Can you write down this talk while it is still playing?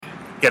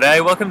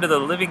G'day, welcome to the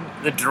Living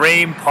the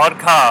Dream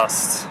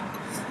podcast.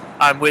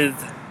 I'm with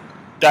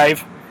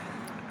Dave.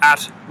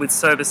 with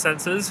Sober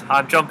Senses.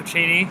 I'm John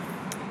Pacini,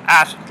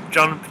 at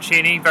John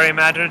Pacini, very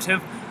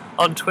imaginative,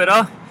 on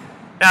Twitter.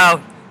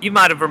 Now, you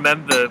might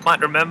remember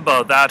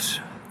that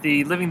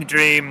the Living the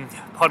Dream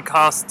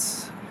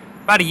podcasts,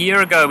 about a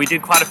year ago, we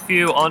did quite a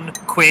few on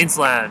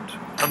Queensland,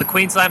 on the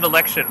Queensland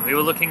election. We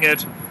were looking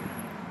at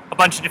a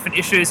bunch of different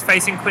issues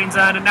facing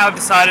Queensland, and now I've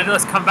decided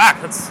let's come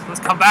back. Let's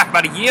come back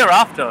about a year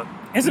after.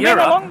 Has it been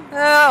that long?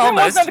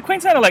 Almost. The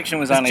Queensland election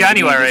was only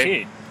January. this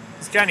year.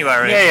 It's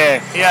January.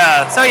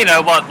 Yeah. So you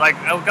know what? Like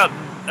we've got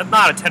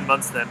about 10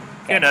 months then.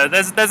 Okay. You know,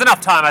 there's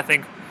enough time I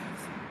think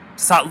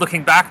to start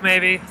looking back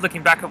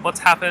at what's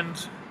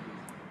happened.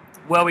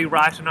 Were we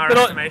right in our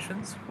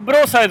estimations? But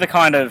also the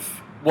kind of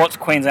what's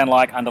Queensland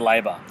like under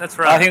Labor. That's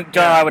right. I think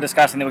John and I were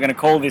discussing that we're going to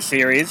call this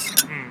series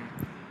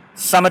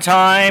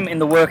Summertime in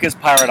the Workers'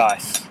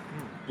 Paradise.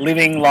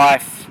 Living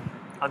life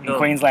in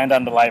Queensland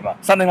under Labor.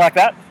 Something like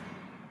that.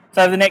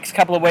 So the next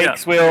couple of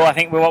weeks,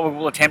 what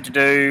we'll attempt to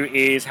do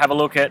is have a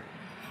look at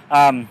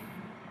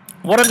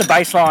what are the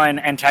baseline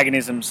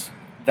antagonisms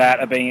that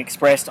are being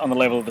expressed on the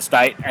level of the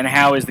state, and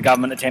how is the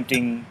government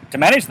attempting to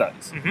manage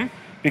those? Mm-hmm.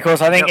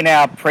 Because I think in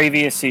our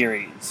previous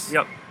series,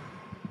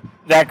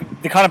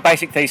 the kind of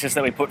basic thesis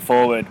that we put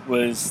forward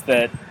was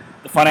that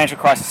the financial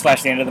crisis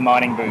 / the end of the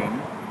mining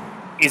boom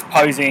is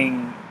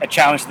posing a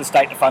challenge to the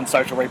state to fund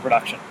social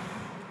reproduction.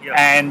 Yep.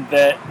 And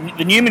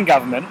the Newman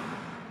government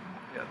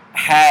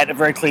had a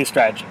very clear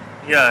strategy.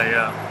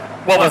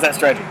 What was that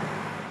strategy?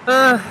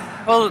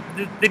 Well,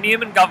 the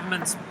Newman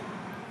government's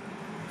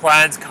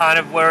plans kind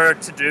of were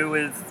to do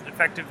with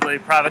effectively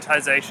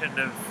privatisation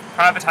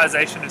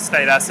of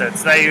state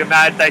assets.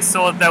 They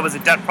saw there was a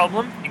debt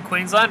problem in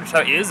Queensland, which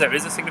there is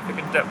a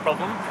significant debt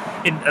problem,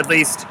 at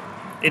least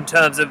in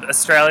terms of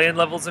Australian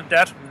levels of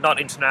debt, not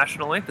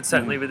internationally, but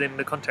certainly within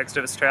the context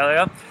of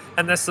Australia.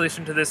 And their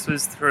solution to this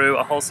was through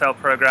a wholesale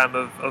program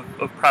of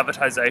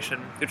privatisation,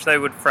 which they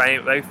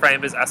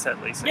frame as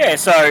asset leasing. Yeah,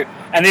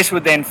 and this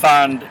would then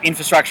fund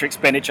infrastructure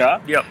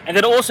expenditure. Yep. And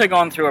they'd also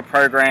gone through a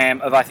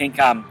program of, I think,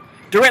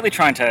 directly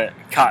trying to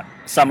cut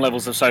some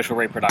levels of social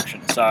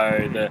reproduction.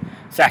 So the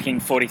sacking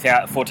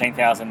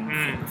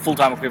 14,000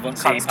 full-time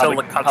equivalents in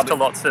cuts to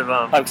lots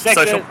of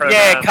social programs.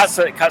 Yeah,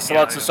 cuts to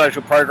lots of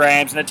social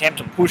programs, an attempt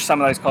to push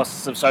some of those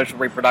costs of social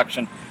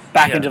reproduction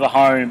back into the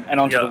home and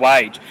onto the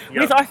wage.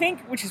 With, I think,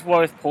 which is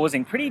worth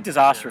pausing, pretty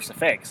disastrous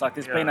effects. Like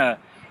there's been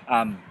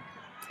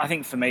I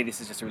think for me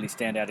this is just a really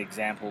standout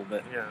example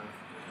that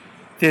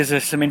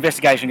there's some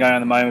investigation going on at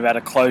the moment about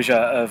a closure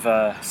of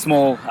a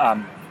small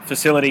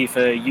facility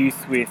for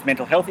youth with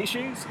mental health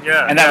issues,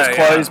 and that was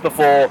closed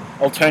before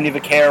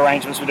alternative care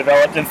arrangements were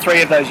developed, and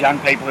 3 of those young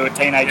people who were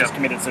teenagers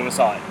committed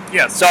suicide.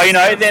 So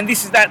then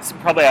that's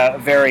probably a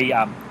very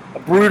a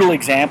brutal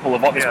example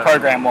of what this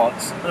program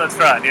was. That's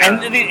right.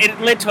 And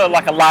it led to a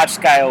large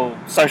scale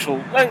social,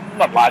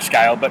 not large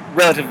scale, but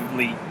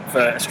relatively for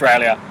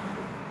Australia,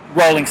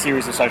 rolling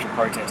series of social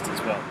protests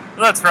as well.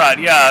 That's right,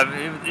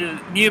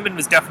 Newman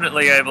was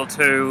definitely able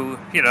to,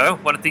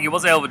 one thing he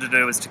was able to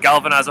do was to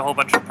galvanise a whole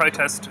bunch of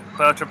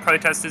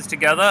protesters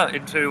together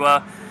into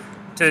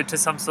to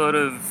some sort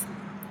of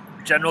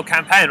general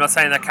campaign. I'm not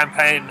saying that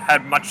campaign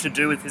had much to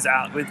do with his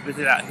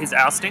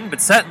ousting,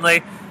 but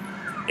certainly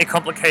it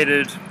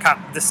complicated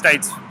the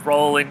state's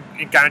role in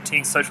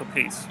guaranteeing social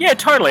peace. Yeah,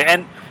 totally.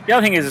 And the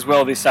other thing is as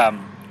well, this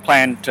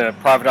plan to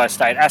privatise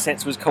state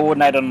assets was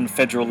coordinated on a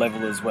federal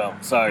level as well.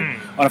 So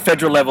on a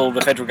federal level,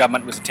 the federal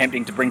government was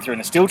attempting to bring through,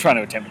 and is still trying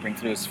to attempt to bring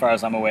through, as far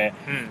as I'm aware,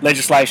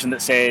 legislation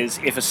that says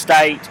if a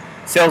state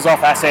sells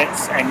off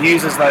assets and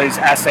uses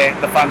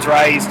the funds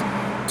raised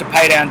to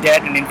pay down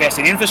debt and invest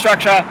in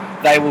infrastructure,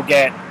 they will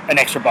get an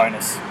extra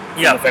bonus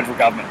from the federal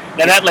government.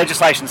 Now that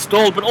legislation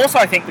stalled, but also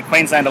I think the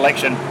Queensland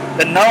election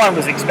that no one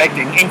was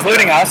expecting,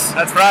 including us.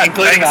 That's right,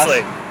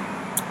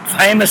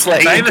 famously,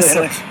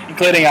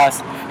 including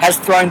us, has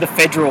thrown the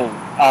federal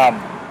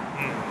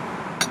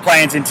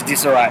plans into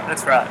disarray.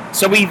 That's right.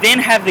 So we then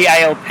have the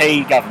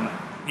ALP government.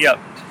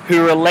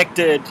 Who were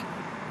elected.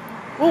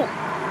 Well,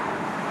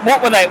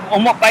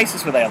 on what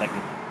basis were they elected?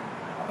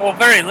 Well,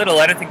 very little.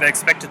 I don't think they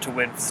expected to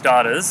win, for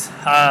starters.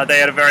 They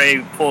had a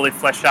very poorly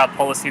fleshed out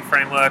policy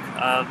framework.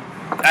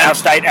 Our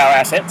state, our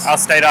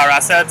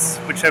assets,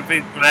 which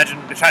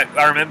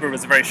I remember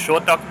was a very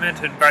short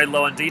document and very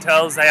low on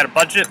details. They had a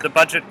budget. The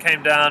budget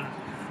came down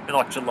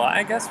in July,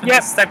 I guess.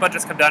 The state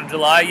budgets come down in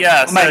July.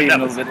 Maybe a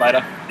little bit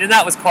later. And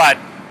that was quite,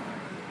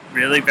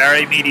 really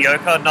very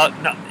mediocre.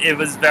 It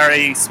was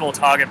very small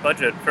target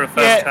budget for a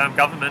first-term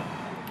government.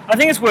 I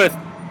think it's worth.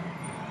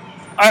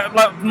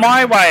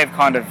 My way of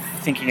kind of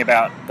thinking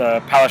about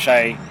the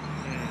Palaszczuk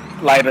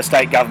Labor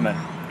state government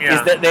is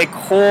that their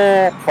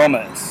core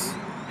promise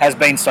has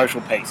been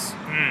social peace.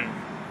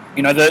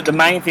 The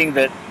main thing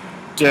that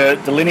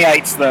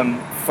delineates them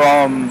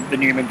from the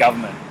Newman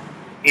government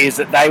is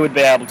that they would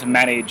be able to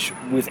manage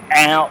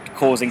without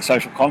causing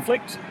social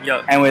conflict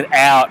and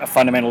without a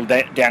fundamental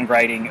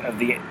downgrading of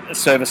the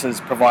services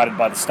provided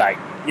by the state.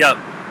 Yep.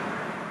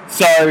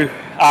 So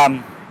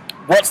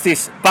what's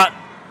this? But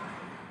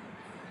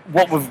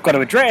what we've got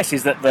to address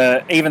is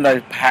that even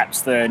though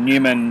perhaps the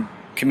Newman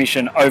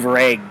Commission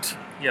over-egged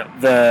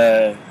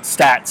the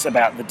stats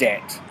about the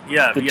debt,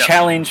 the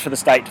challenge for the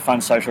state to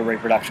fund social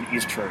reproduction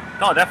is true.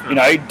 Oh, definitely.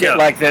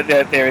 Like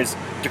there is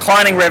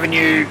declining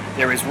revenue,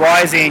 there is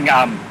rising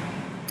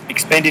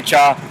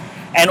expenditure,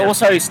 and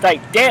also state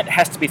debt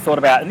has to be thought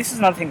about. And this is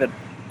another thing that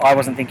I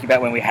wasn't thinking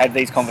about when we had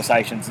these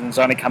conversations, and it's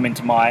only come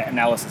into my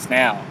analysis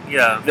now.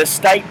 Yeah. The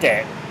state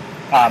debt,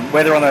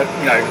 whether on the,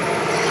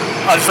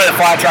 I'll just let the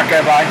fire truck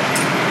go by.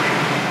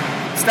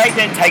 State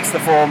debt takes the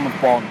form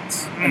of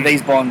bonds, and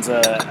these bonds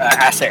are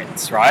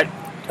assets, right?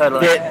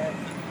 Totally.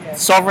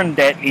 Sovereign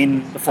debt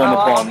in the form of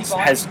bonds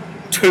has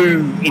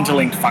two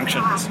interlinked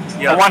functions.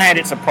 On one hand,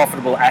 it's a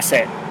profitable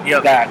asset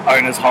that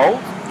owners hold,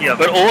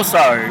 but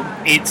also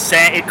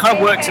it kind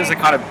of works as a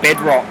kind of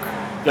bedrock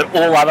that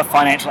all other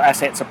financial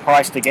assets are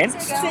priced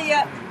against.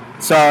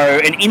 So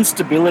an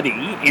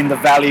instability in the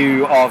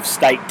value of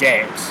state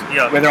debt,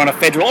 whether on a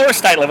federal or a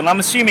state level, and I'm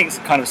assuming it's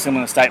kind of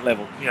similar to state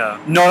level,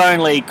 not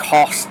only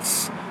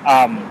costs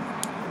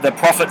the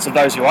profits of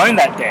those who own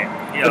that debt,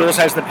 but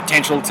also has the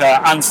potential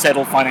to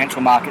unsettle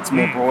financial markets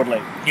more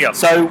broadly.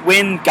 So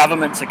when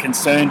governments are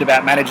concerned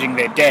about managing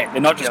their debt,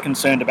 they're not just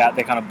concerned about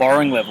their kind of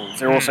borrowing levels,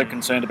 they're also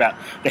concerned about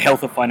the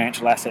health of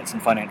financial assets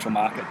and financial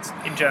markets.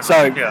 In general,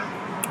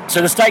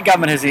 so the state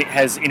government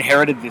has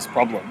inherited this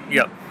problem.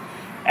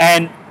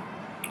 And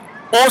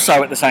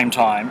also at the same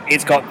time,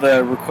 it's got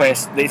the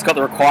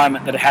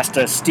requirement that it has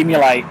to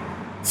stimulate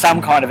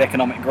some kind of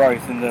economic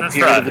growth in the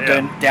period of the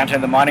downturn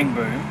of the mining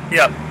boom.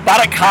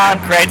 But it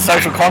can't create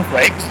social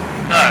conflict.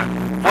 No.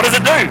 What does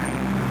it do?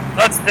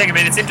 That's the thing. I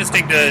mean, it's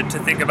interesting to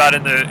think about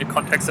in the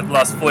context of the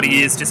last 40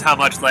 years just how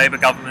much Labor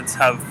governments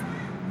have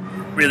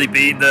really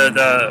been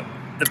the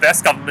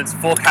best governments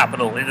for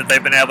capital, in that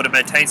they've been able to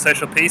maintain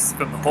social peace,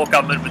 from the Hawke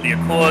government with the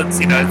Accords,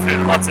 through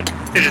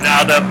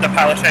now the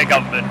Palaszczuk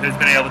government, who's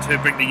been able to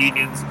bring the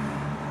unions,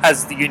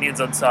 has the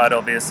unions on side,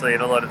 obviously, in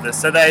a lot of this.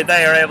 So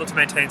they are able to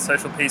maintain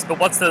social peace. But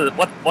what's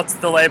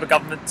the Labor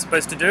government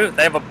supposed to do?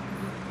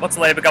 What's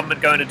the Labor government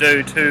going to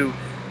do to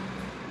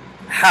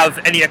have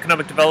any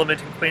economic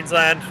development in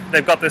Queensland?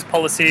 They've got this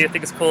policy, I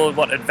think it's called,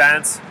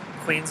 Advance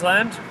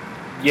Queensland?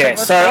 Yeah,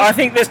 so I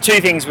think there's two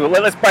things.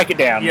 Let's break it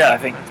down. I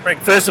think.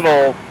 First of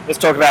all, let's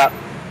talk about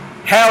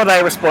how are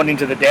they responding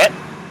to the debt?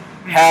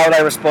 How are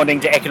they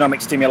responding to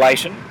economic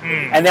stimulation?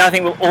 And then I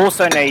think we'll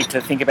also need to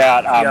think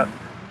about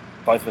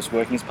both of us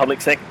working as public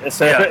sector,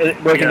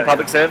 working in the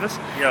public service,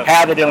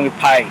 how they're dealing with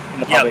pay in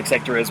the public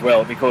sector as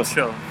well. Because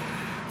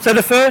so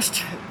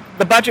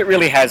the budget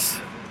really has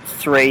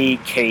three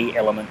key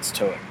elements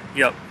to it.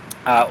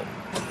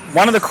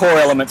 One of the core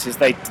elements is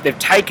they've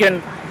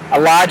taken a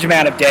large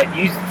amount of debt.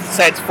 You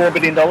say it's $4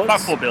 billion? About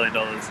 $4 billion.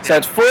 So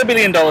it's $4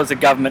 billion of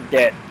government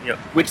debt,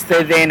 which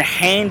they're then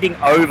handing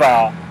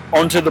over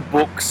onto the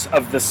books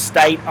of the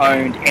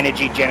state-owned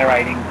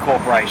energy-generating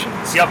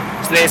corporations. So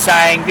they're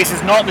saying, this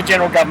is not the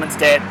general government's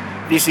debt,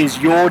 this is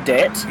your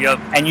debt,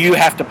 and you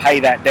have to pay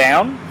that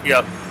down.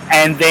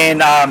 And then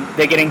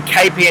they're getting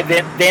KPM,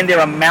 then they're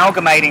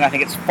amalgamating, I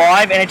think it's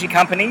 5 energy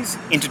companies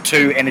into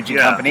 2 energy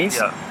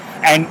companies.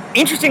 And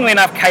interestingly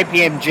enough,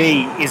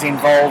 KPMG is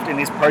involved in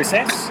this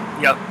process.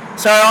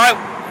 So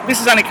this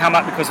has only come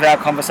up because of our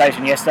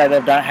conversation yesterday.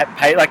 They've done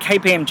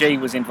KPMG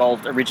was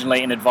involved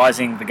originally in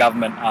advising the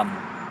government,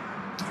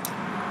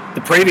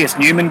 the previous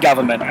Newman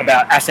government,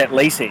 about asset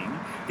leasing.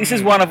 This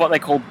is one of what they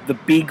call the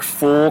Big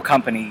 4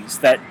 companies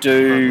that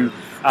do.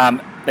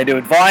 They do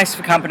advice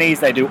for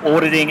companies, they do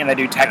auditing, and they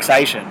do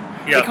taxation.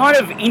 They're kind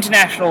of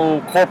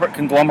international corporate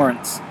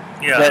conglomerates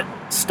that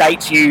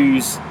states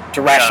use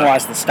to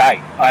rationalise the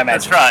state, I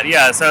imagine. That's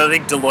right, so I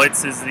think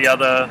Deloitte's is the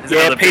other.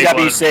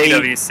 PwC.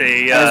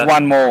 PwC. There's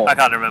one more. I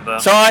can't remember.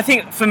 So I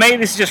think, for me,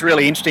 this is just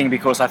really interesting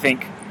because I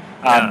think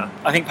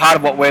part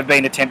of what we've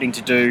been attempting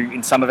to do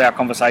in some of our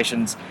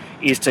conversations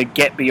is to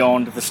get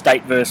beyond the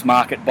state versus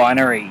market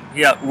binary,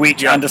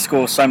 which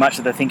underscores so much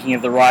of the thinking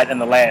of the right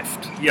and the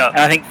left. And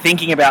I think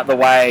thinking about the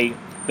way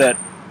that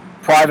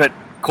private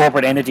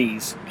corporate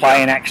entities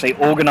play in actually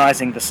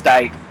organising the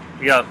state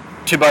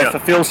to both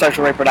fulfil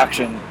social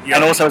reproduction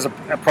and also as a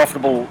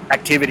profitable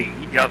activity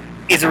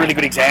is a really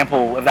good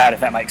example of that,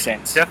 if that makes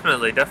sense.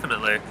 Definitely.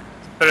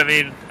 But I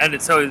mean,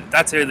 so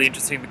that's really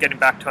interesting. But getting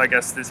back to, I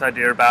guess, this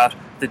idea about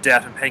the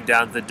debt and paying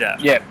down the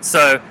debt.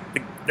 So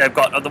they've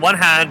got, on the one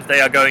hand,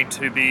 they are going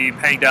to be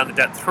paying down the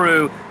debt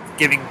through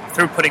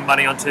putting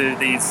money onto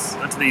these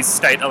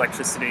state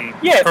electricity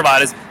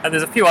providers. And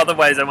there's a few other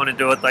ways they want to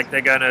do it. Like they're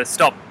going to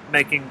stop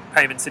making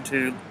payments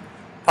into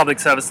public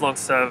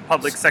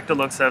sector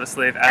long service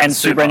leave and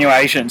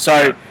superannuation.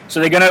 So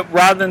they're going to,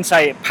 rather than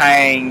say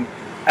paying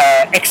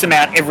X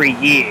amount every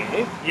year,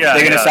 they're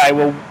going to say,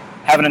 well,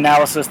 have an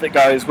analysis that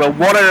goes, well,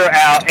 what are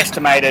our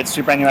estimated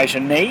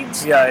superannuation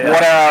needs?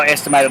 What are our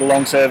estimated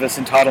long service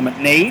entitlement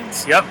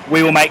needs?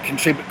 We will make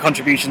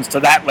contributions to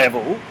that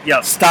level,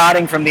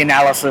 starting from the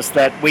analysis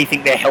that we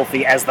think they're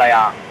healthy as they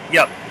are.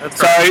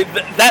 That's right.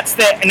 So that's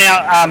the,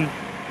 now,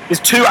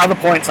 there's 2 other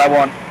points I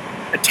want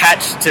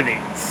attached to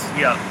this.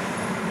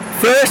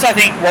 First, I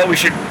think what we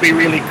should be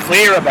really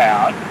clear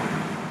about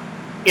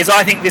is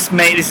I think this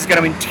is going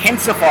to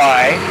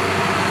intensify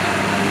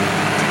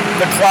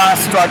the class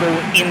struggle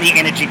in the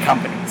energy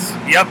companies.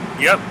 Yep.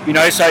 You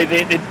know, so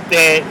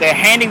they're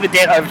handing the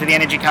debt over to the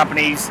energy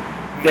companies.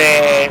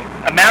 They're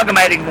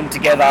amalgamating them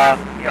together.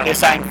 Yep. They're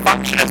saying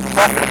function as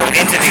profitable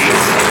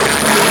entities.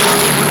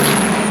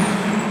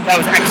 That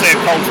was actually a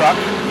coal truck.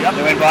 Yep.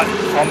 They went by,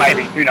 or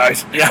maybe, who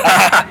knows? Yeah.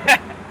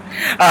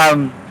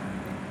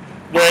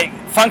 They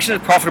function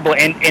as profitable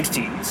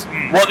entities.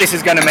 What this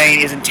is going to mean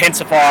is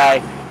intensify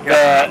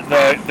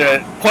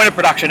the point of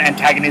production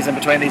antagonism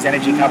between these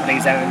energy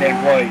companies and their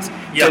employees.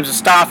 In terms of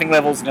staffing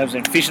levels, in terms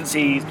of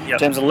efficiencies, in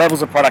terms of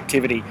levels of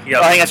productivity.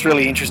 I think that's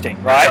really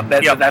interesting, right?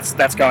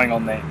 That's going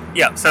on there.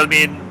 Yeah, so I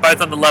mean,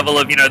 both on the level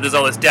of, there's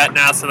all this debt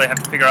now, so they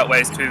have to figure out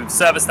ways to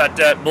service that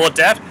debt, more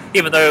debt,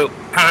 even though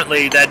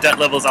apparently their debt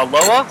levels are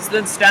lower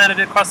than standard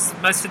across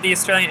most of the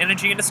Australian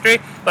energy industry,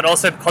 but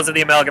also because of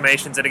the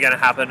amalgamations that are going to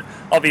happen,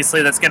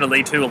 obviously that's going to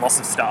lead to a loss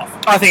of staff.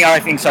 I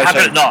think so.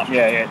 Happen it not,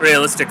 yeah.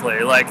 Realistically,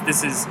 like,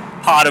 this is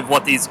part of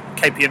what these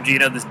KPMG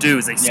and others do,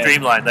 is they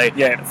streamline,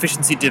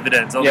 efficiency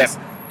dividends, all this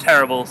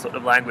terrible sort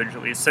of language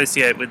that we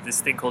associate with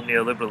this thing called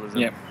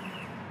neoliberalism.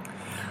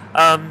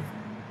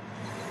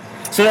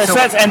 So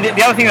that's, and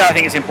the other thing that I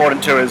think is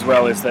important too as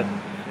well is that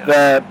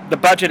the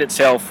budget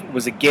itself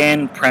was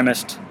again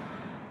premised,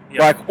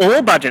 like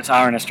all budgets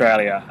are in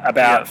Australia,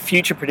 about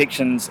future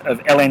predictions of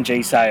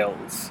LNG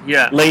sales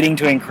leading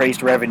to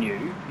increased revenue,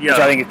 which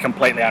I think is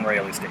completely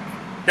unrealistic.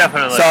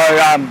 Definitely.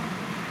 So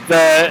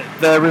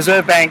the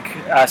Reserve Bank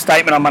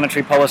statement on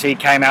monetary policy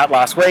came out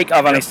last week.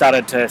 I've only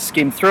started to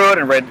skim through it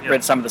and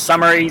read some of the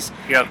summaries.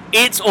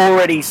 It's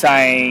already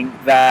saying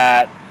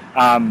that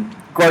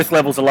growth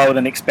levels are lower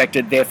than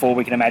expected, therefore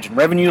we can imagine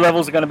revenue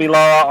levels are going to be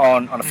lower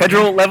on a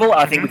federal level.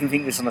 I think we can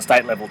think this on a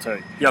state level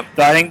too. So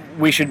I think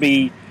we should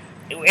be,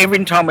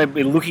 every time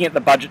we're looking at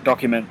the budget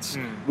documents,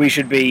 we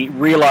should be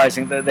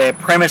realising that they're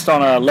premised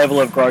on a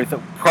level of growth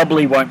that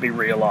probably won't be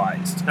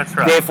realised. That's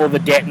right. Therefore the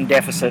debt and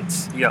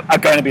deficits are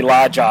going to be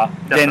larger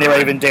than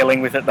they're even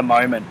dealing with at the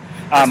moment.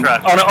 That's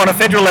right. On a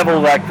federal level,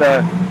 like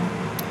the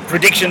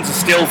predictions are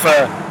still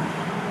for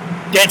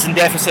debts and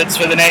deficits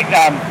for the next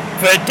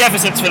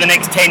for the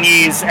next 10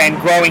 years and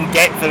growing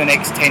debt for the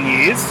next 10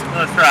 years.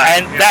 That's right.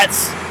 And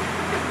that's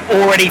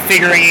already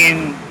figuring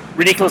in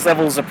ridiculous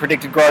levels of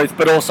predicted growth,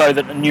 but also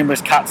that the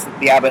numerous cuts that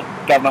the Abbott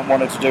government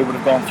wanted to do would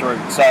have gone through.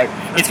 So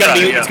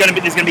there's going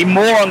to be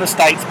more on the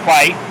state's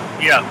plate,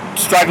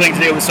 struggling to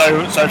deal with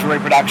social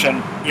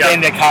reproduction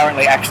than they're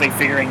currently actually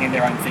figuring in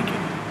their own thinking.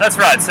 That's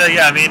right. So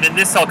I mean, and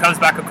this all comes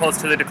back, of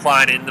course, to the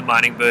decline in the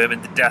mining boom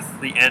and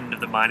the end of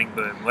the mining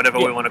boom, whatever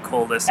we want to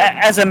call this.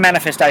 As a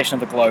manifestation of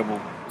the global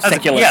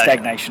secular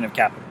stagnation of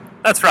capital.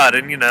 That's right,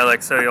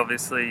 and so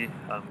obviously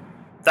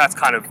that's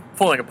kind of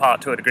falling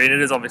apart to a degree, and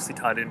it is obviously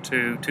tied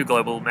into two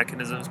global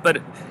mechanisms, but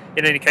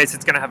in any case,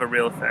 it's going to have a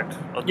real effect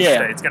on the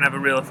state. It's going to have a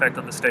real effect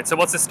on the state. So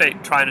what's the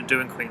state trying to do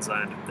in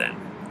Queensland then?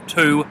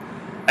 To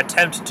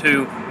attempt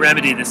to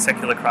remedy this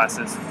secular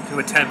crisis, to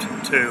attempt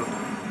to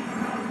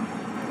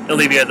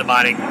alleviate the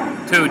mining,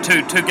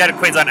 to get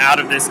Queensland out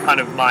of this kind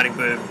of mining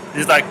boom.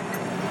 It's like,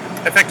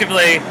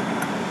 effectively,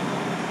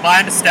 my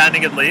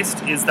understanding at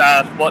least is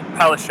that what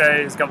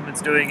Palaszczuk's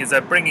government's doing is they're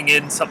bringing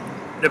in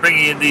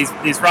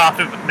these raft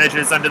of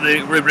measures under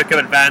the rubric of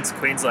Advanced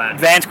Queensland.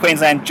 Advanced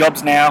Queensland,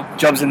 jobs now,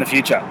 jobs in the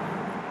future.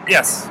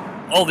 Yes,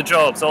 all the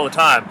jobs, all the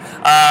time.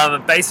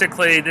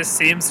 Basically, this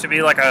seems to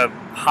be like a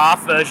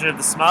half version of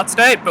the Smart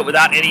State, but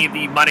without any of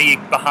the money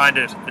behind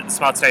it that the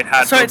Smart State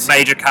had for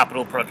major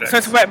capital projects. So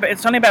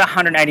it's only about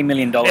 $180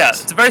 million. Yeah,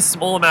 it's a very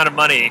small amount of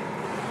money,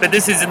 but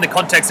this is in the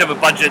context of a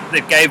budget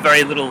that gave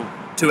very little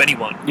to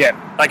anyone.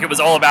 Like, it was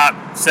all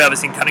about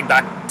servicing, cutting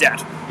back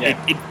debt.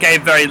 It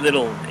gave very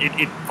little.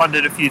 It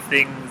funded a few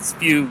things.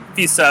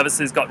 Few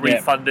services got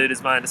refunded,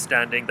 is my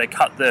understanding. They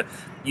cut the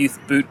youth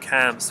boot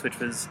camps, which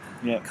was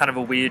kind of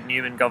a weird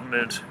Newman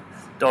government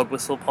dog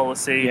whistle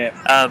policy.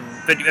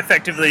 But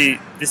effectively,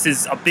 this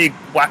is a big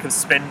whack of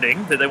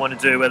spending that they want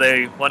to do, where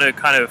they want to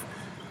kind of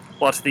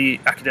what the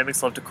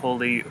academics love to call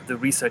the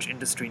research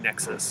industry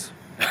nexus.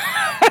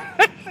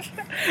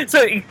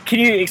 So, can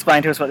you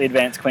explain to us what the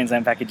Advanced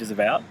Queensland package is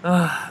about?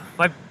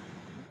 My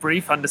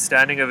brief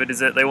understanding of it is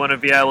that they want to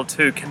be able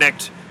to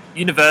connect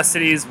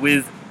universities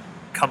with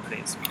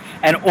companies.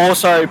 And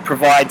also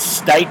provide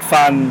state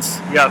funds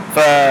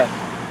for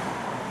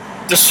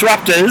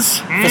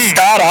disruptors, for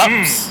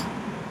startups,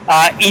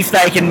 if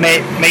they can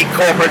meet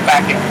corporate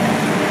backing.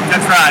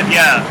 That's right,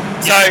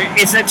 So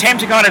it's an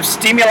attempt to kind of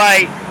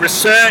stimulate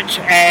research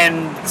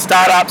and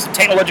startups,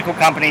 technological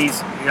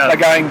companies by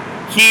going,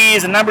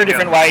 here's a number of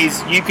different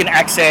ways you can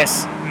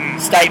access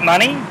state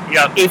money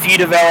if you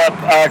develop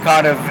a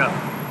kind of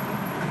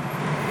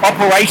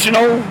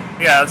operational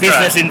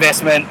business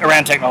investment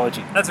around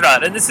technology. That's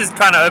right, and this is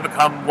trying to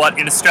overcome what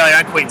in Australia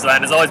and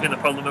Queensland has always been the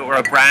problem, that we're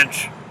a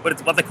branch,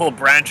 what they call a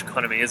branch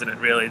economy, isn't it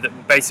really?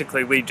 That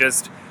basically we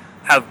just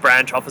have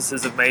branch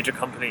offices of major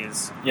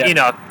companies.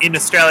 In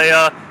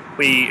Australia,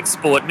 we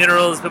export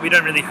minerals, but we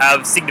don't really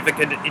have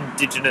significant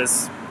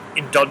indigenous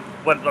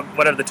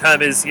whatever the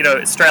term is,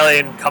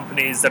 Australian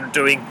companies that are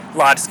doing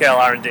large-scale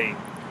R&D.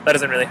 That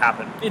doesn't really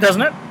happen. It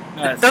doesn't it?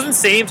 No, It doesn't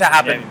seem to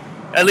happen.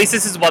 Yeah. At least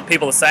this is what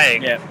people are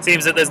saying. Yeah. It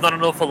seems that there's not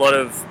an awful lot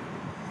of...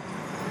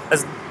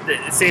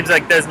 It seems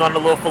like there's not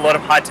an awful lot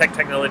of high-tech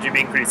technology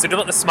being produced. So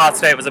what the Smart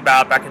State was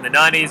about back in the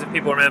 90s, if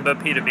people remember,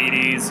 Peter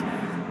Beattie's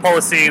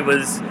policy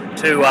was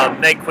to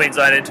make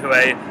Queensland into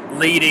a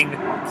leading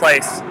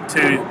place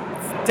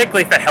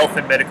particularly for health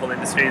and medical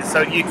industries.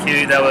 So at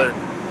UQ,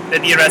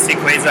 at the University of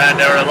Queensland,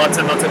 there were lots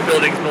and lots of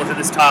buildings built at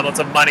this time. Lots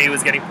of money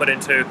was getting put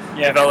into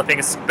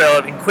developing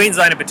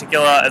Queensland in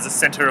particular as a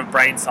centre of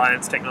brain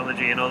science,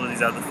 technology, and all of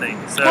these other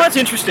things. So that's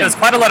interesting. There's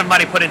quite a lot of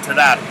money put into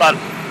that, but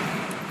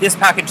this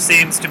package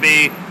seems to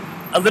be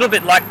a little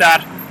bit like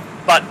that,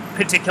 but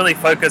particularly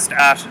focused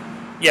at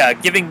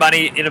giving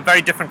money in a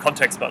very different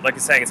context. But like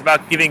you're saying, it's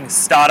about giving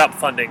startup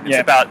funding. It's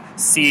about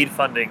seed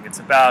funding. It's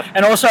about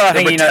and also I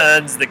think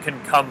returns that can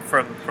come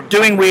from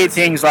doing weird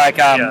things like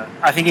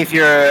I think if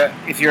you're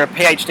a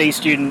PhD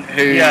student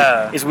who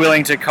is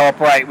willing to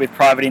cooperate with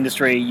private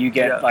industry, you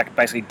get like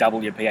basically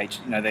double your PhD.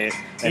 They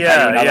pay you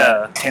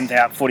another $10,000,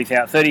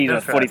 $40,000,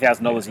 $30,000 to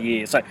 $40,000 a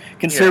year. So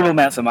considerable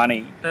amounts of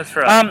money. That's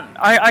right.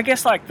 I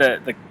guess like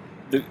the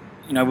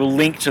we'll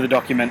link to the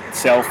document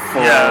itself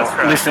for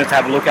listeners to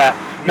have a look at.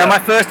 Now, my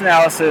first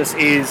analysis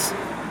is,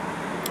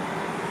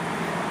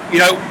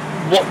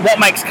 what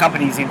makes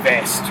companies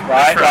invest,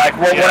 right? Like,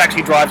 what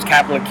actually drives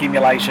capital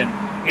accumulation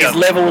is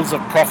levels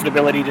of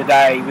profitability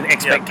today with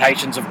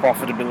expectations of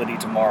profitability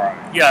tomorrow.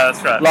 Yeah,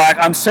 that's right. Like,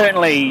 I'm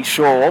certainly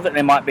sure that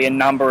there might be a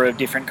number of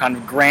different kind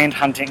of grant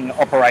hunting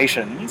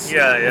operations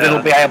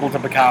that'll be able to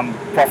become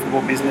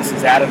profitable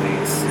businesses out of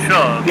this.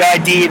 Sure. The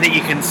idea that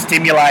you can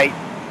stimulate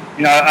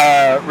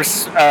a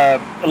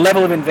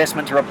level of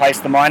investment to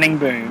replace the mining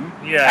boom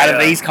out of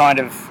these kind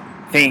of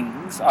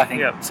things, I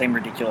think, seem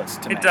ridiculous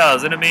to me. It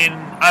does, and I mean,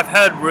 I've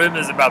heard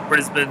rumours about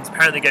Brisbane's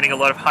apparently getting a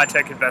lot of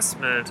high-tech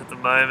investment at the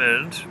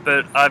moment,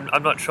 but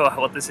I'm not sure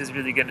what this is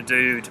really going to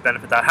do to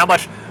benefit that. How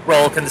much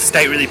role can the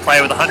state really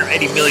play with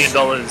 $180 million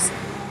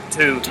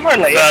to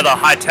further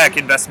high-tech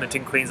investment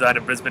in Queensland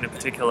and Brisbane in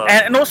particular?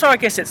 And also, I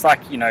guess it's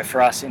like,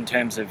 for us in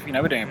terms of,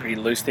 we're doing a pretty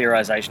loose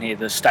theorisation here,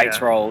 the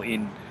state's role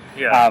in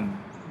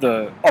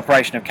the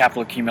operation of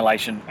capital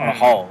accumulation on a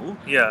whole.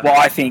 Well,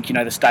 I think,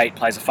 the state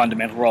plays a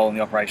fundamental role in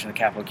the operation of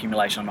capital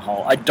accumulation on a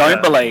whole. I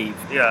don't believe,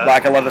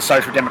 like a lot of the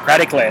social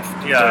democratic left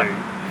do,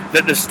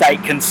 that the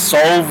state can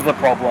solve the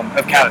problem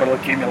of capital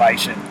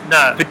accumulation.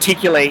 No.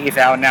 Particularly if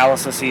our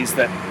analysis is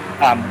that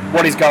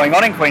what is going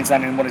on in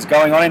Queensland and what is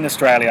going on in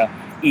Australia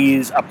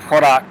is a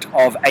product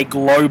of a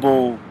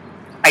global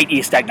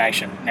 8-year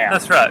stagnation now.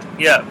 That's right.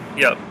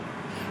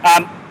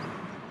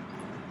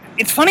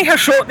 It's funny how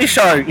short this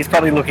show is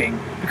probably looking,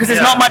 because there's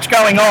not much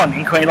going on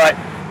in Queensland.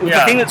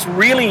 The thing that's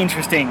really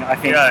interesting, I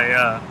think,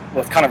 well,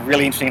 it's kind of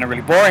really interesting in a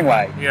really boring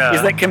way,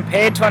 is that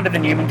compared to under the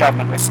Newman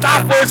government, where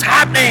stuff was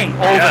happening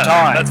all the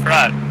time. That's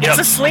right. It's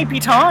a sleepy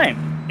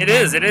time. It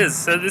is.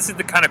 So this is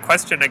the kind of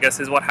question, I guess,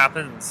 is what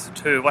happened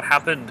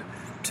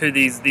to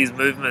these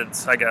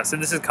movements, I guess.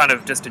 And this is kind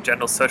of just a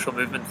general social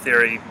movement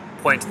theory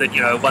point that,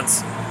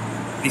 once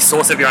the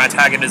source of your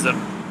antagonism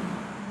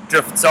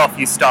drifts off,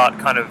 you start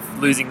kind of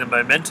losing the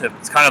momentum.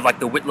 It's kind of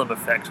like the Whitlam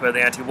effect, where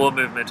the anti-war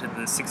movement in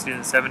the 60s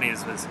and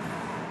 70s was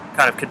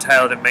kind of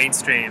curtailed and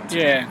mainstreamed.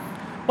 Yeah.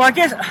 Well,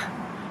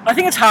 I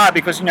think it's hard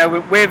because,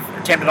 we've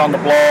attempted on the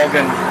blog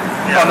and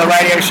on the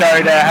radio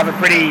show to have a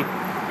pretty,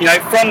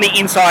 from the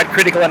inside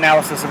critical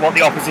analysis of what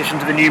the opposition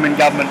to the Newman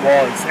government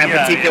was, and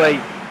particularly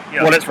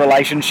what its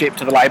relationship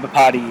to the Labor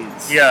Party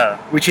is.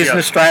 Which is an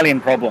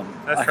Australian problem,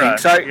 I think.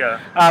 So,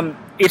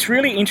 it's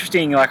really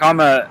interesting. Like, I'm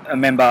a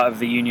member of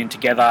the union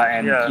Together,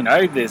 and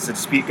there's a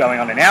dispute going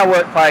on in our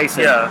workplace,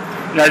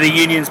 and the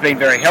union's been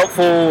very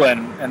helpful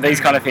and these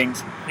kind of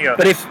things.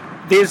 But if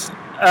there's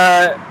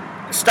a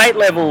state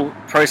level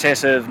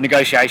process of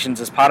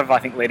negotiations as part of, I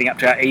think, leading up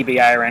to our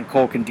EBA around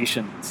core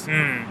conditions,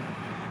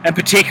 and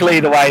particularly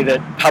the way that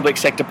public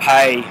sector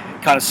pay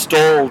kind of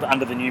stalled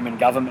under the Newman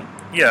government,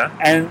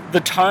 and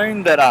the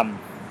tone that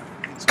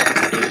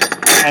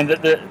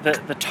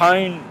the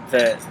tone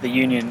that the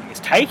union is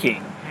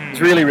taking is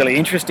really, really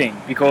interesting,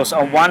 because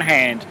on one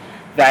hand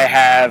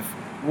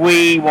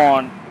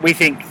we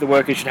think the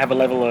workers should have a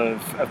level of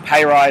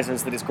pay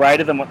rises that is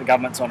greater than what the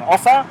government's on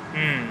offer.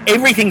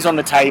 Everything's on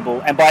the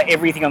table, and by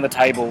everything on the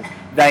table,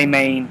 they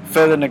mean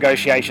further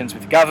negotiations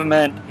with the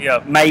government,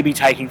 maybe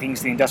taking things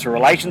to the Industrial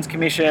Relations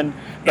Commission,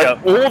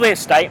 but all their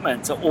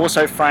statements are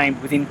also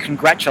framed within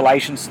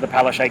congratulations to the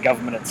Palaszczuk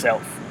government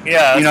itself.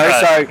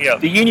 The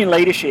union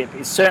leadership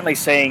is certainly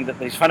seeing that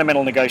these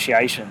fundamental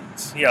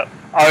negotiations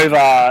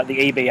over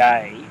the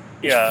EBA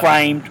is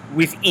framed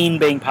within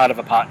being part of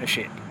a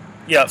partnership.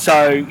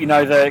 So,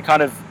 the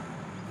kind of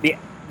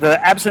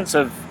the absence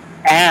of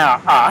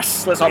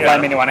us, let's not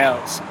blame anyone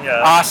else,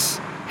 us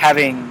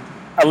having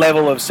a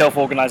level of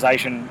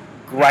self-organisation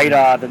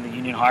greater than the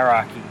union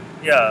hierarchy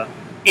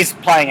is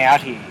playing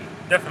out here.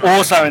 Definitely.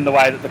 Also in the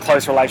way that the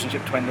close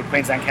relationship between the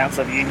Queensland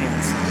Council of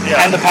Unions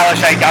and the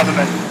Palaszczuk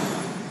government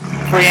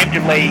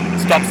preemptively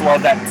stops a lot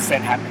of that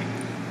dissent happening.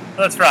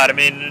 That's right. I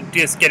mean,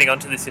 just getting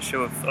onto this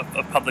issue of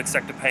public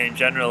sector pay in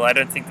general, I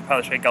don't think the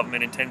Palaszczuk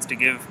government intends to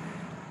give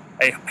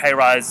a pay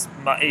rise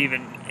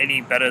even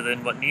any better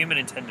than what Newman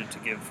intended to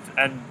give.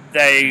 And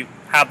they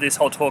have this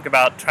whole talk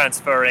about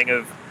transferring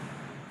of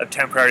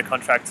temporary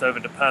contracts over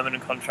to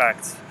permanent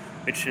contracts,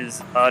 which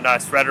is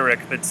nice rhetoric,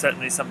 but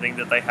certainly something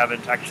that they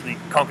haven't actually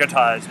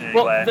concretized in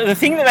any way. The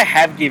thing that they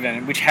have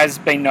given, which has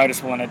been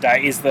noticeable in a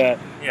day, is the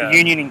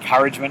union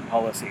encouragement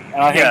policy.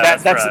 And I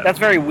think that's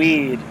very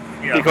weird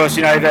because,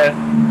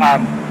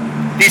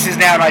 this is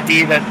now an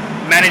idea that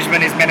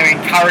management is meant to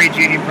encourage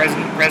union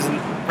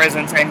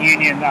presence and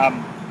union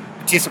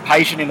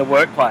participation in the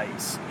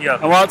workplace.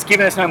 And while it's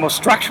given us no more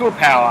structural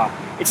power,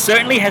 it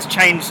certainly has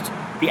changed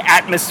the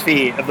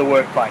atmosphere of the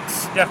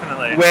workplace.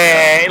 Definitely. And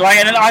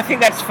I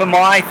think that's, for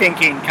my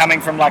thinking, coming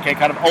from a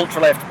kind of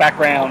ultra-left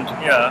background,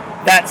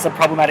 that's a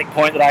problematic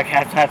point that I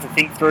have to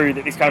think through,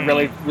 that this kind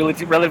of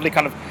relatively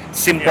kind of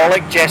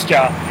symbolic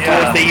gesture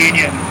towards the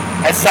union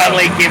has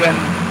suddenly given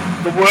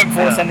the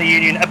workforce and the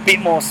union a bit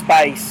more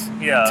space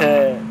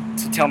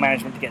to tell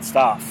management to get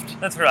stuffed.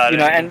 That's right.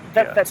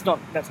 That's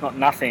not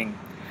nothing.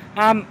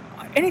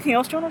 Anything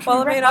else, John?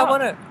 Well,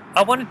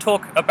 I want to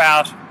talk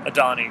about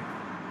Adani.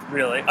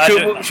 Really,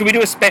 should we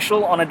do a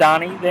special on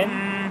Adani then?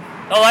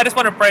 I just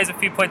want to raise a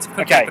few points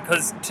quickly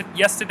because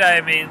yesterday,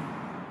 I mean,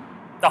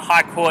 the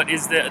High Court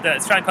is the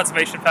Australian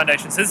Conservation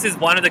Foundation. So this is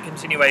one of the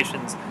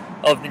continuations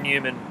of the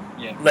Newman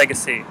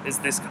legacy, is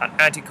this kind of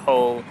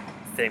anti-coal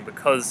thing,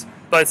 because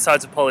both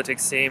sides of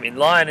politics seem in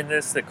line in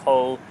this, that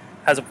coal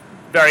has a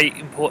very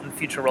important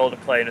future role to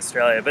play in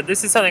Australia. But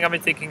this is something I've been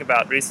thinking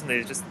about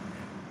recently. Just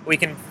we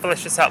can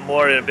flesh this out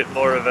more in a bit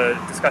more of a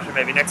discussion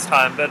maybe next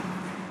time. But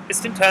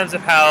just in terms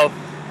of how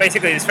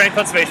basically the Australian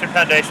Conservation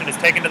Foundation is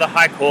taken to the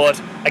High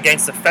Court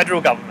against the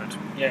federal government,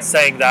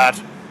 saying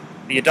that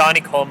the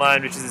Adani coal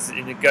mine, which is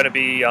going to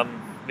be,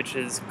 it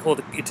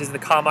is in the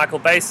Carmichael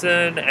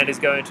Basin and is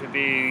going to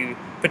be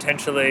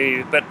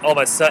potentially, but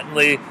almost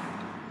certainly,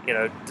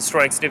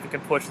 destroying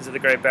significant portions of the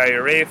Great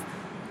Barrier Reef.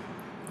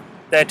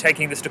 They're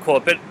taking this to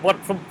court, but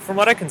from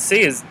what I can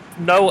see is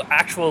no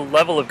actual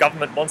level of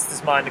government wants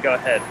this mine to go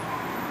ahead.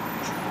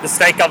 The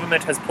state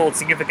government has pulled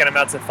significant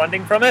amounts of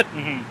funding from it,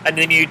 and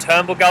the new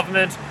Turnbull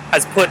government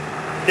has put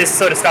this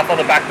sort of stuff on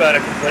the back burner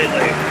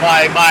completely.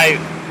 My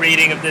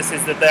reading of this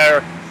is that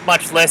they're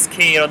much less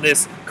keen on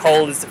this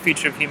coal is the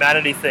future of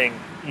humanity thing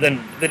than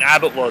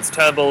Abbott was.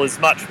 Turnbull is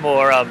much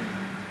more...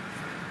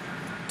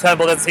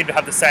 Turnbull doesn't seem to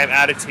have the same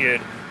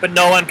attitude, but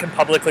no one can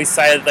publicly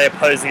say that they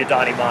oppose the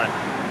Adani mine.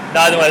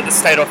 Neither the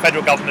state or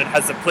federal government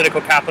has the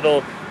political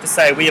capital to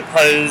say we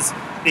oppose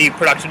the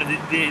production of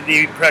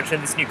the production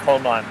of this new coal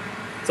mine.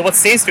 So what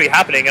seems to be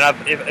happening,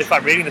 and if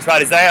I'm reading this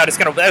right, is they're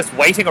just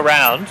waiting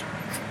around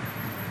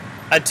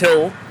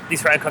until the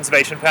Australian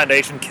Conservation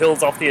Foundation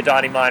kills off the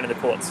Adani mine in the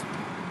courts.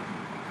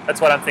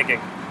 That's what I'm thinking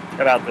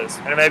about this.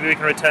 And maybe we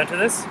can return to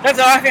this?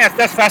 I think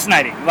that's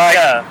fascinating.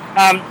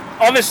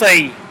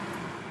 Obviously,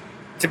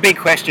 it's a big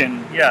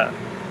question.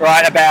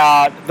 Right,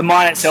 about the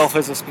mine itself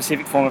as a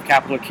specific form of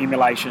capital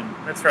accumulation.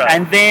 That's right.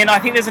 And then I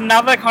think there's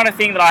another kind of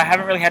thing that I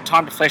haven't really had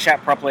time to flesh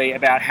out properly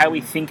about how we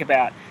think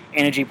about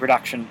energy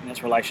production and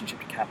its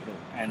relationship to capital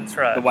and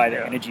the way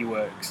that energy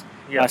works.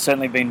 I've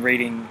certainly been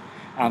reading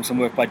some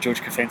work by George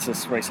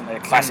Kafentzis recently,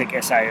 a classic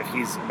essay of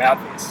his about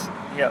this.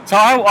 So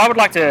I would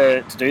like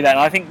to do that, and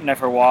I think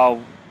for a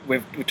while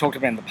we've talked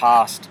about in the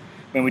past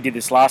when we did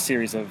this last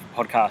series of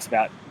podcasts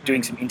about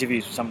doing some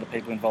interviews with some of the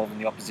people involved in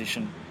the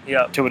opposition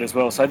to it as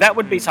well. So that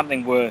would be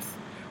something worth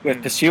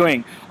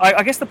pursuing.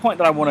 I guess the point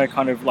that I want to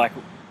kind of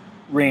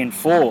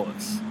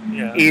reinforce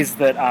is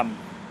that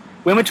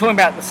when we're talking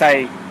about,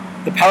 say,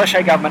 the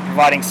Palaszczuk government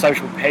providing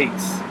social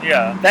peace,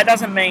 that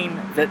doesn't mean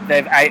that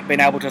they've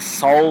been able to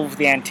solve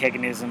the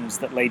antagonisms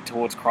that lead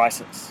towards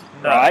crisis,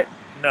 right?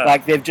 No.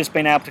 They've just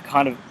been able to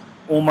kind of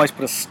almost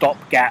put a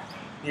stopgap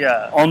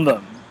on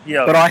them.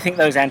 But I think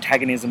those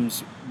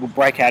antagonisms will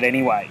break out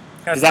anyway.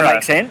 Does that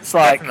make sense?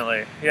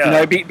 Definitely,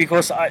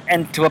 because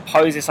and to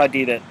oppose this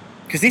idea that,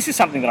 because this is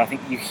something that I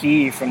think you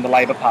hear from the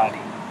Labor Party,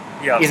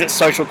 is that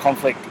social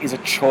conflict is a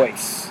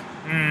choice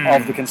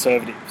of the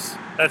Conservatives.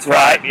 That's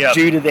right.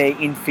 Due to their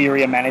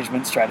inferior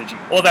management strategy.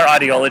 Or their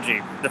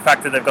ideology. The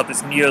fact that they've got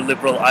this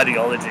neoliberal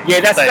ideology.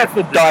 That's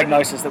the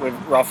diagnosis that we're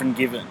often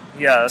given.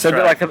 That's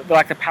right. So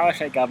the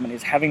Palaszczuk government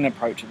is having an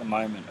approach at the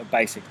moment of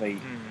basically,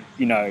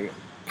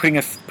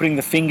 putting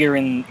the finger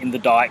in the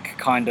dike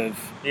kind of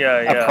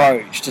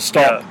approach to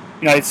stop.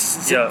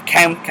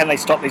 Can they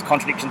stop these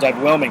contradictions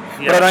overwhelming?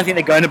 But I don't think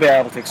they're going to be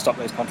able to stop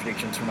those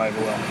contradictions from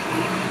overwhelming.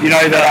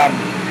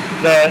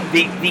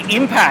 The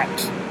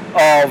impact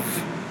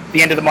of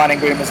the end of the mining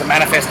boom as a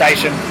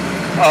manifestation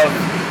of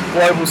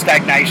global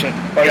stagnation,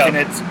 both in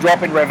its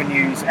drop in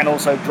revenues and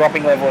also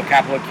dropping level of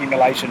capital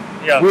accumulation,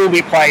 will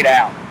be played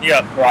out.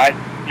 Right?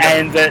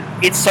 And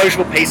that its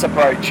social peace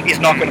approach is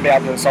not going to be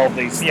able to solve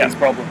these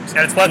problems.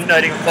 And it's worth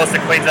noting, of course,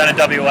 that Queensland and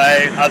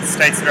WA are the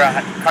states that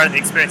are currently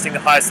experiencing the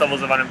highest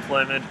levels of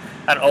unemployment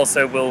and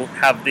also will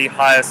have the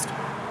highest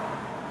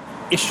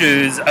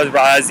issues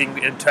arising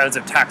in terms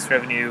of tax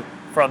revenue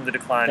from the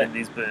decline in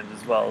these booms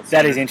as well. So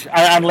that is interesting,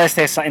 unless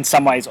they're in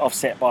some ways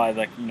offset by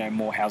the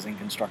more housing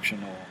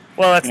construction or.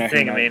 Well, that's the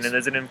thing. I mean, and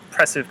there's an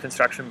impressive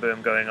construction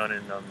boom going on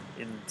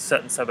in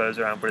certain suburbs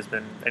around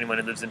Brisbane. Anyone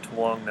who lives in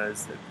Toowong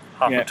knows that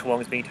half of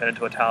Toowong is being turned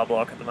into a tower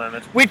block at the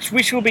moment. Which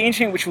will be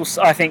interesting. Which will,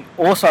 I think,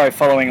 also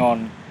following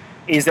on,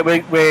 is that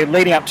we're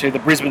leading up to the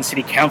Brisbane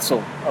City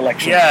Council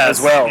election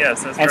as well.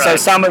 Yes, that's and right. so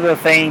some of the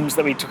themes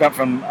that we took up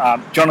from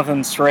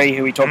Jonathan Sri,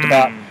 who we talked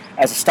about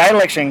as a state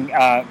election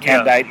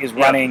candidate, is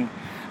running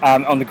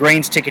on the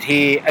Greens ticket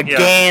here.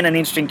 Again, an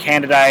interesting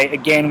candidate,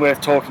 again worth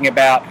talking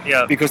about,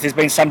 because there's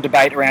been some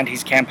debate around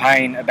his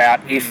campaign about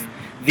if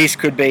this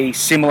could be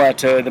similar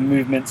to the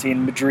movements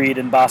in Madrid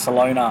and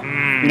Barcelona.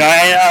 And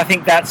I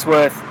think that's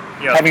worth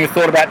having a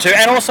thought about too.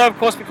 And also, of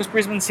course, because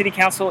Brisbane City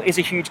Council is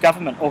a huge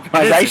government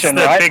organisation,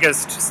 It's the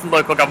biggest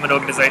local government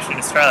organisation in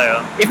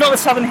Australia. If not the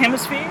Southern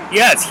Hemisphere?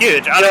 Yeah, it's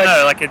huge. I don't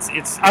know,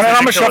 it's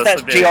I'm not sure if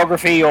that's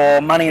geography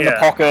or money in the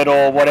pocket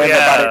or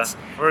whatever,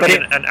 but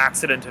it's an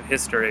accident of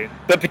history.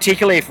 But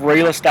particularly if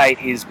real estate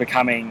is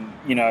becoming,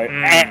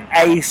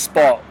 a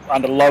spot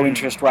under low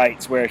interest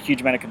rates where a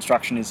huge amount of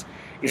construction is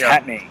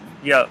happening.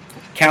 Yeah.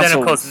 And then,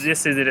 of course,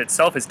 this in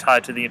itself is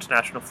tied to the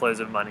international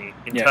flows of money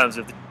in terms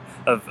of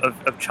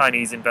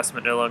Chinese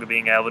investment no longer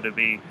being able to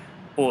be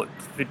bought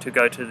to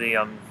go to the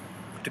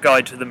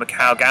into the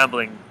Macau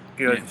gambling,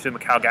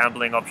 Macau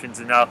gambling options,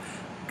 and now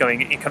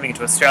coming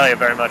into Australia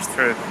very much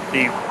through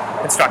the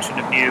construction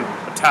of new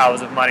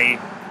towers of money.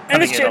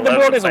 And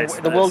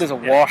the world is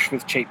awash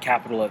with cheap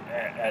capital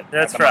at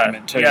the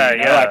moment too.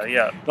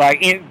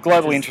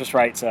 Global interest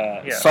rates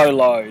are so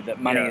low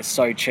that money is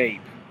so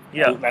cheap.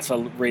 Yeah, that's a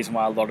reason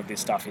why a lot of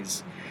this stuff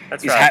is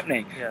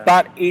happening. Yeah.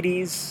 But it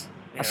is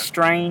a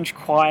strange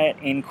quiet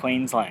in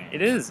Queensland.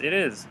 It is.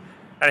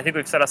 And I think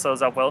we've set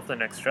ourselves up well for the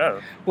next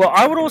show. Well,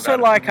 I would also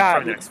like the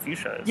next few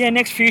shows. Yeah,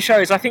 next few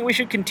shows. I think we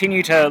should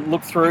continue to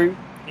look through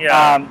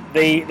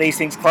these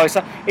things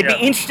closer. It'd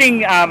be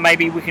interesting.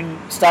 Maybe we can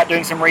start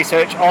doing some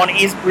research on,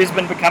 is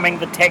Brisbane becoming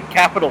the tech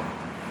capital?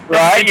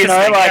 Right?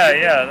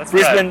 That's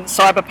Brisbane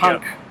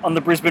cyberpunk on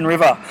the Brisbane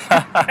River.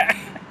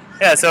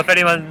 Yeah, so if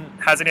anyone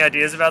has any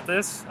ideas about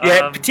this...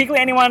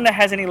 particularly anyone that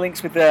has any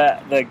links with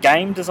the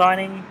game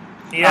designing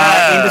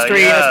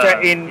industry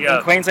in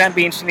Queensland,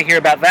 be interesting to hear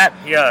about that.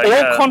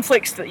 Or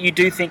conflicts that you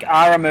do think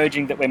are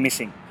emerging that we're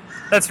missing.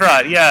 That's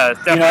right, yeah,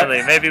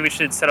 definitely. Maybe we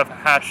should set up a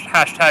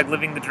hashtag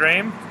living the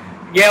dream.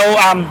 Yeah,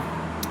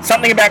 or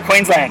something about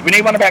Queensland. We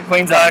need one about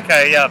Queensland.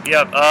 Okay, yep.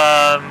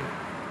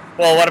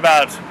 Well, what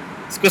about...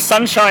 It's because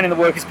sunshine in the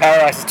workers'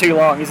 paradise is too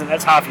long, isn't it?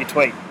 That's half your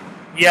tweet.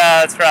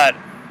 Yeah, that's right.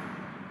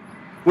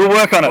 We'll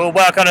work on it. We'll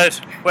work on it.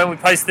 When we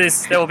post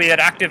this, there will be an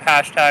active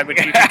hashtag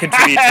which you can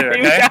contribute to,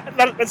 okay?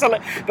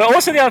 But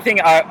also the other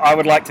thing I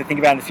would like to think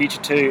about in the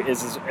future too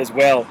is as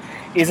well,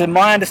 is that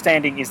my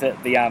understanding is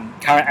that the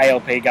current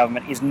ALP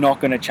government is not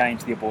going to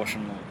change the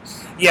abortion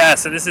laws. Yeah,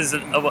 so this is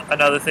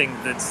another thing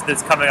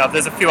that's coming up.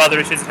 There's a few other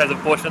issues in terms of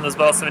abortion as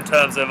well, so in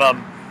terms of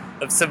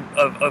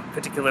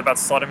particularly about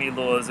sodomy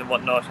laws and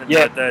whatnot, and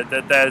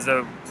that there's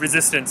a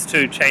resistance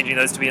to changing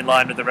those to be in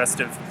line with the rest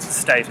of the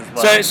state as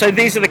well. So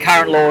these are the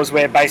current laws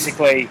where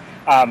basically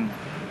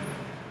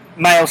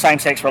male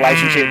same-sex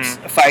relationships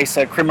face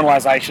a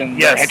criminalisation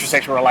that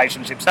heterosexual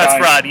relationships don't.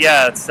 That's right,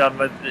 yeah. It's,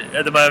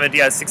 at the moment,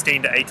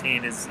 16 to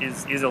 18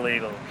 is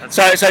illegal.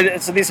 So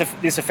this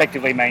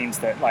effectively means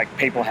that like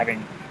people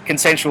having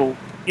consensual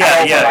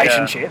adult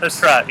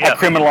relationships are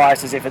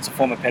criminalised as if it's a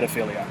form of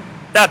pedophilia.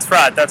 That's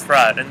right.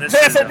 And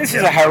this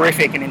is a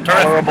horrific and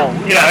intolerable,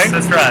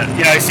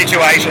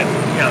 situation.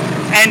 Yeah.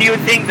 And you would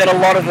think that a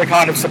lot of the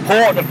kind of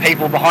support of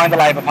people behind the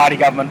Labor Party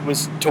government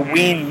was to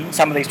win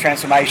some of these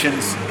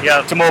transformations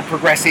to more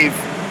progressive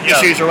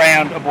issues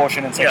around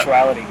abortion and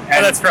sexuality.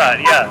 And that's right.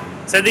 Yeah.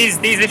 So these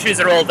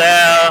issues are all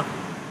there.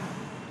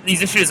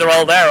 These issues are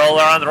all there, all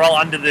around. They're all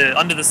under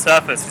the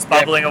surface, just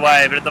bubbling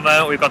away. But at the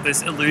moment, we've got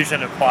this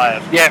illusion of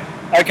quiet. Yeah.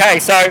 Okay.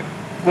 So.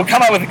 We'll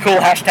come up with a cool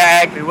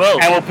hashtag. We will.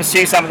 And we'll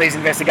pursue some of these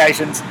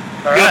investigations.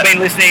 All You've been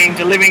listening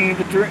to Living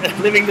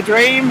the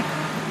Dream.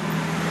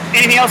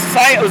 Anything else to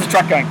say? Or was a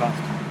truck going past?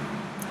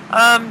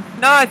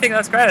 No, I think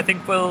that's great. I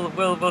think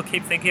we'll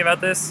keep thinking about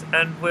this,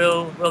 and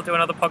we'll do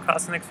another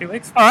podcast in the next few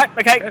weeks. All right.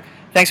 Okay.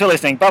 Thanks for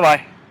listening.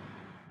 Bye-bye.